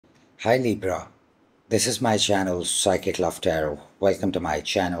Hi Libra, this is my channel Psychic Love Tarot. Welcome to my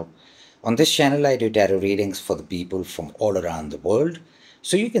channel. On this channel I do tarot readings for the people from all around the world.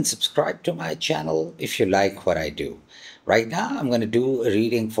 So you can subscribe to my channel if you like what I do. Right now I'm going to do a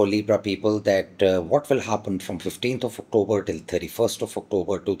reading for Libra people that what will happen from 15th of October till 31st of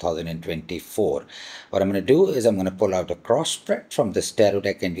October 2024. What I'm going to do is I'm going to pull out a cross spread from this tarot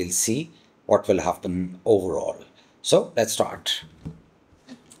deck and we'll see what will happen overall. So let's start.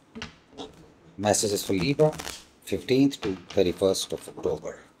 Messages for Libra, 15th to 31st of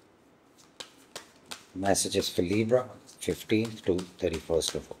October. Messages for Libra, 15th to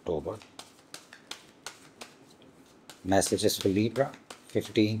 31st of October. Messages for Libra,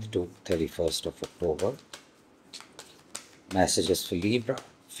 15th to 31st of October. Messages for Libra,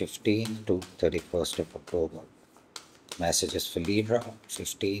 15th to 31st of October. Messages for Libra,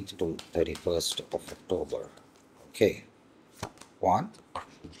 15th to 31st of October. Okay. 1,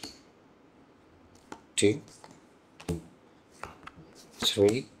 2,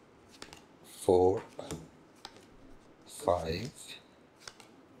 3, 4, 5,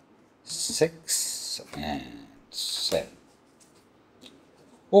 6, and 7.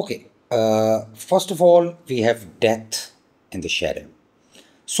 Okay, first of all, we have death in the shadow.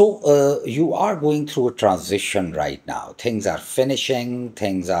 So you are going through a transition right now. Things are finishing,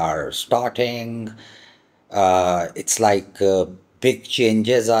 things are starting. It's like big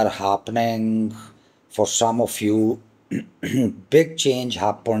changes are happening. For some of you, big change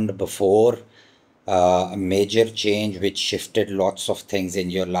happened before, a major change which shifted lots of things in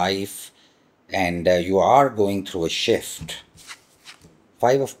your life, and you are going through a shift.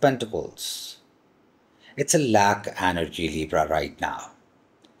 5 of Pentacles. It's a lack energy, Libra, right now.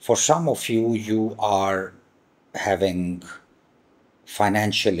 For some of you, you are having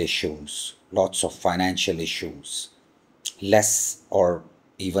financial issues, lots of financial issues, less or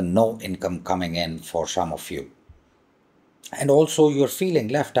even no income coming in for some of you. And also you're feeling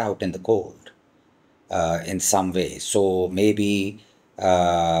left out in the cold in some way. So maybe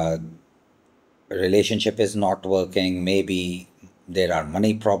relationship is not working, maybe there are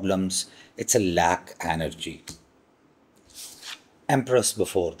money problems. It's a lack energy. Empress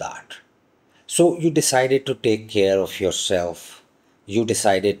before that. So you decided to take care of yourself. You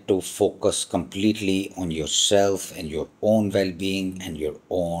decided to focus completely on yourself and your own well-being and your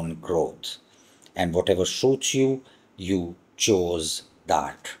own growth. And whatever suits you, you chose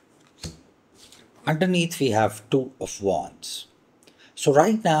that. Underneath we have 2 of Wands. So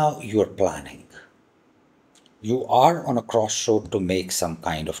right now you are planning. You are on a crossroad to make some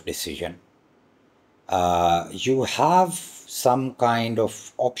kind of decision. You have some kind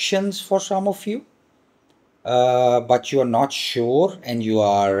of options for some of you, but you are not sure and you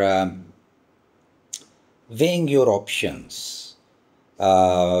are weighing your options,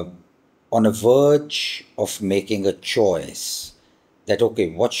 on a verge of making a choice that, okay,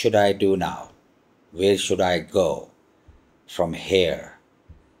 what should I do now? Where should I go from here?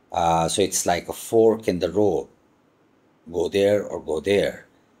 So it's like a fork in the road. Go there or go there.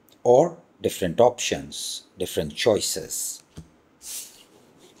 Or different options, different choices.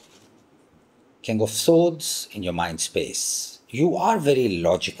 King of Swords in your mind space. You are very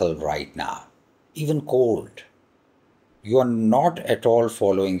logical right now, even cold. You are not at all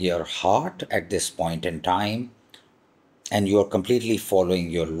following your heart at this point in time, and you are completely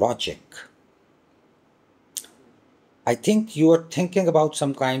following your logic. I think you are thinking about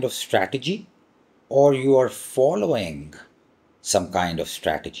some kind of strategy, or you are following some kind of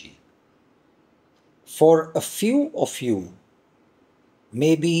strategy. For a few of you,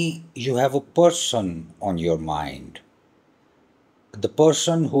 maybe you have a person on your mind, the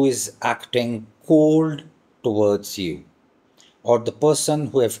person who is acting cold towards you, or the person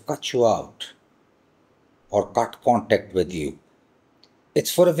who have cut you out or cut contact with you.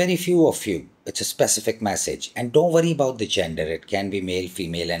 It's for a very few of you. It's a specific message. And don't worry about the gender. It can be male,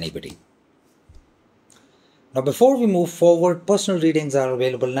 female, anybody. Now, before we move forward, personal readings are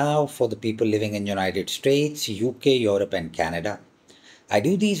available now for the people living in United States, UK, Europe, and Canada. I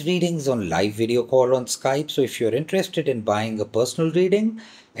do these readings on live video call on Skype. So if you're interested in buying a personal reading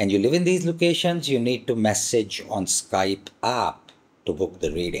and you live in these locations, you need to message on Skype app to book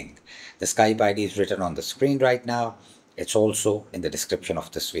the reading. The Skype ID is written on the screen right now. It's also in the description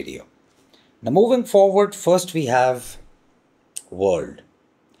of this video. Now moving forward, first we have world.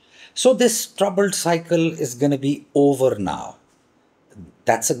 So this troubled cycle is going to be over now.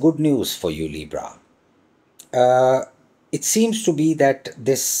 That's a good news for you, Libra. It seems to be that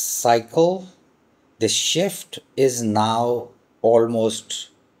this cycle, this shift is now almost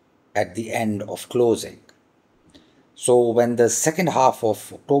at the end of closing. So when the second half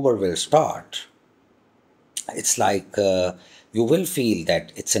of October will start, it's like you will feel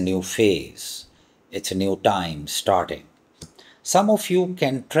that it's a new phase, it's a new time starting. Some of you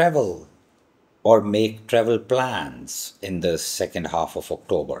can travel or make travel plans in the second half of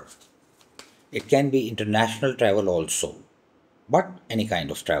October. It can be international travel also, but any kind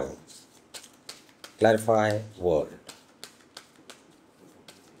of travel. Clarify world.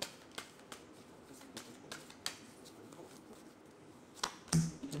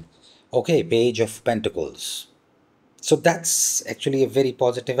 Okay, Page of Pentacles. So that's actually a very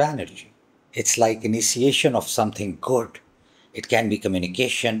positive energy. It's like initiation of something good. It can be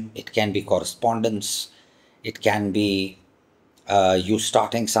communication, it can be correspondence, it can be you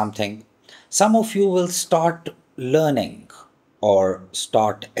starting something. Some of you will start learning or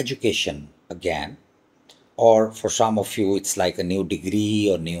start education again, or for some of you, it's like a new degree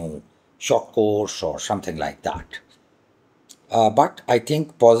or new short course or something like that. But I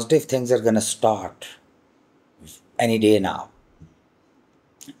think positive things are going to start any day now.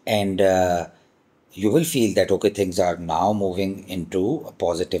 And you will feel that, okay, things are now moving into a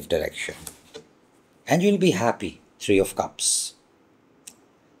positive direction. And you'll be happy. Three of Cups.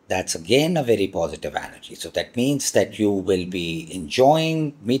 That's again a very positive energy. So that means that you will be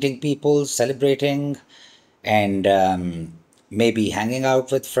enjoying meeting people, celebrating, and maybe hanging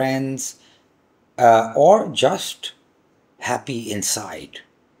out with friends, or just happy inside.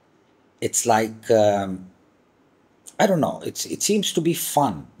 It's like, I don't know, it seems to be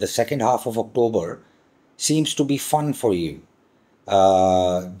fun. The second half of October seems to be fun for you.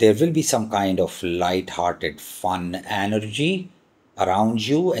 There will be some kind of light-hearted, fun energy around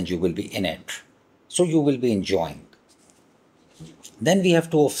you, and you will be in it. So you will be enjoying. Then we have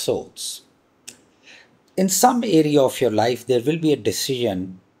Two of Swords. In some area of your life, there will be a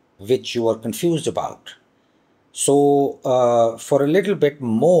decision which you are confused about. So, for a little bit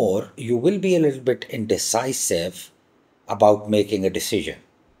more, you will be a little bit indecisive about making a decision.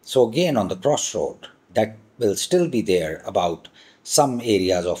 So, again, on the crossroad, that will still be there about some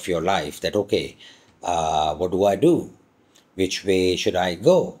areas of your life that, okay, what do I do? Which way should I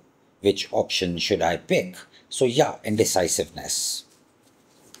go? Which option should I pick? So, yeah, indecisiveness.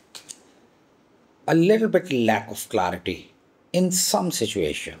 A little bit lack of clarity in some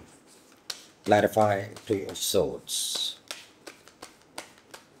situation. Clarify Two of Swords.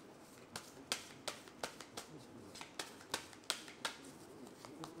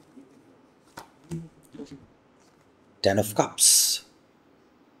 Ten of Cups.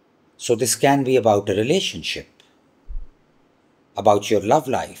 So this can be about a relationship, about your love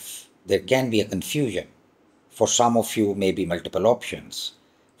life. There can be a confusion. For some of you, maybe multiple options.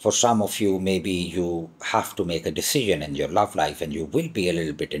 For some of you, maybe you have to make a decision in your love life and you will be a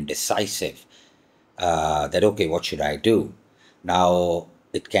little bit indecisive. That, okay, what should I do? Now,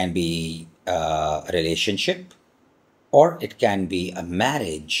 it can be a relationship or it can be a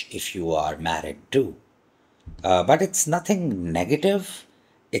marriage if you are married too. But it's nothing negative.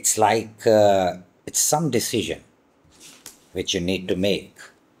 It's like it's some decision which you need to make.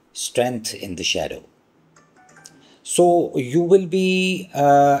 Strength in the shadow. So you will be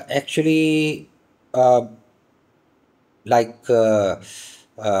actually uh, like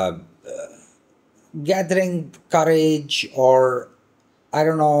gathering courage, or I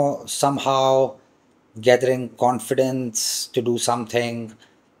don't know, somehow gathering confidence to do something.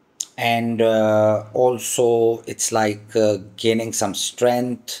 And also, it's like gaining some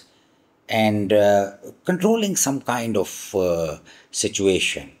strength and controlling some kind of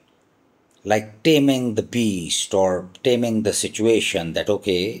situation, like taming the beast or taming the situation that,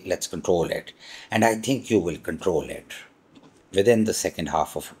 okay, let's control it. And I think you will control it within the second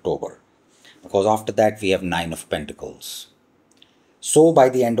half of October, because after that we have Nine of Pentacles. So by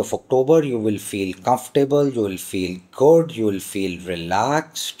the end of October, you will feel comfortable, you will feel good, you will feel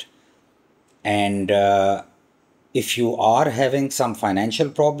relaxed. And if you are having some financial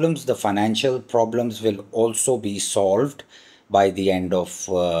problems, the financial problems will also be solved by the end of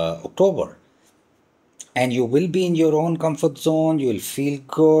October. And you will be in your own comfort zone, you will feel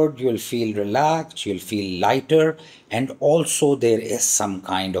good, you will feel relaxed, you will feel lighter, and also there is some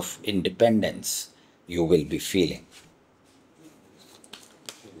kind of independence you will be feeling.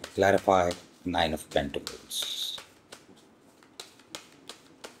 Clarify Nine of Pentacles.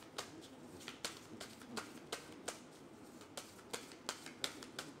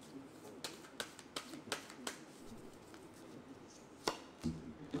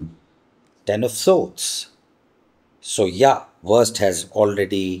 Ten of Swords. So yeah, worst has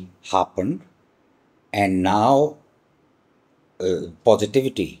already happened, and now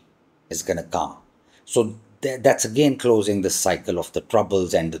positivity is going to come. So that's again closing the cycle of the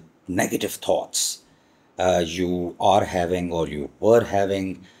troubles and the negative thoughts you are having or you were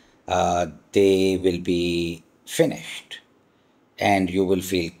having. They will be finished, and you will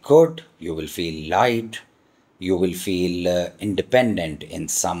feel good, you will feel light, you will feel independent in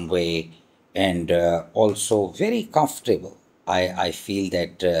some way, and also very comfortable. I feel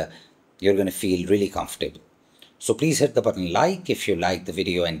that you're going to feel really comfortable. So please hit the button like if you like the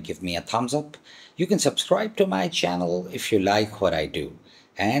video and give me a thumbs up. You can subscribe to my channel if you like what I do.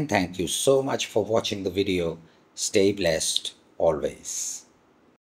 And thank you so much for watching the video. Stay blessed always.